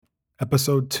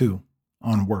Episode 2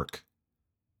 on work.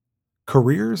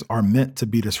 Careers are meant to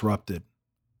be disrupted.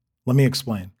 Let me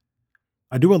explain.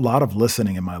 I do a lot of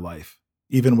listening in my life,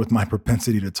 even with my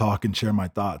propensity to talk and share my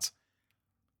thoughts.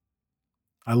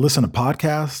 I listen to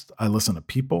podcasts, I listen to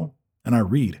people, and I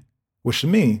read, which to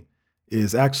me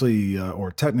is actually,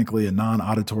 or technically, a non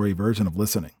auditory version of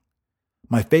listening.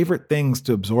 My favorite things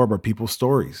to absorb are people's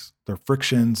stories, their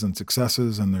frictions and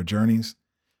successes and their journeys.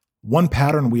 One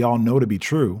pattern we all know to be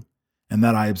true, and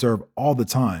that I observe all the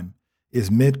time, is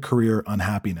mid career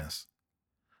unhappiness.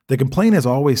 The complaint is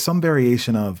always some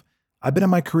variation of, I've been in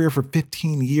my career for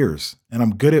 15 years and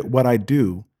I'm good at what I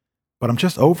do, but I'm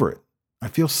just over it. I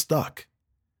feel stuck.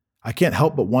 I can't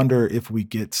help but wonder if we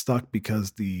get stuck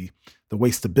because the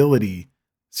way stability,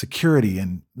 security,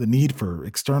 and the need for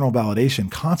external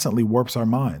validation constantly warps our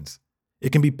minds.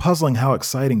 It can be puzzling how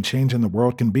exciting change in the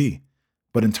world can be,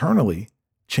 but internally,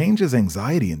 change is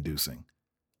anxiety inducing,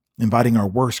 inviting our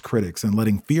worst critics and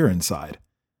letting fear inside.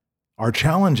 Our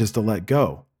challenge is to let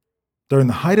go. During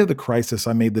the height of the crisis,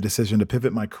 I made the decision to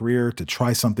pivot my career to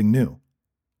try something new.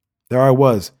 There I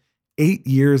was, 8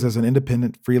 years as an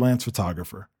independent freelance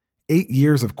photographer, 8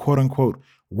 years of quote unquote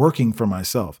working for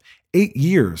myself, 8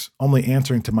 years only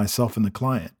answering to myself and the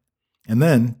client. And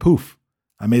then, poof,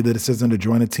 I made the decision to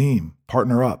join a team,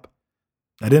 partner up.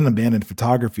 I didn't abandon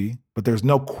photography, but there's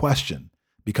no question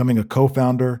becoming a co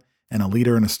founder and a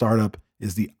leader in a startup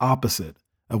is the opposite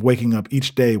of waking up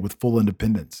each day with full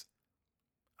independence.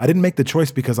 I didn't make the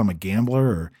choice because I'm a gambler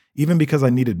or even because I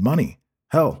needed money.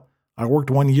 Hell, I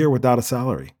worked 1 year without a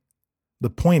salary. The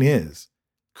point is,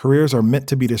 careers are meant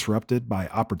to be disrupted by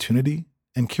opportunity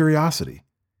and curiosity.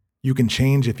 You can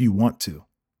change if you want to.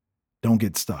 Don't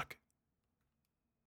get stuck.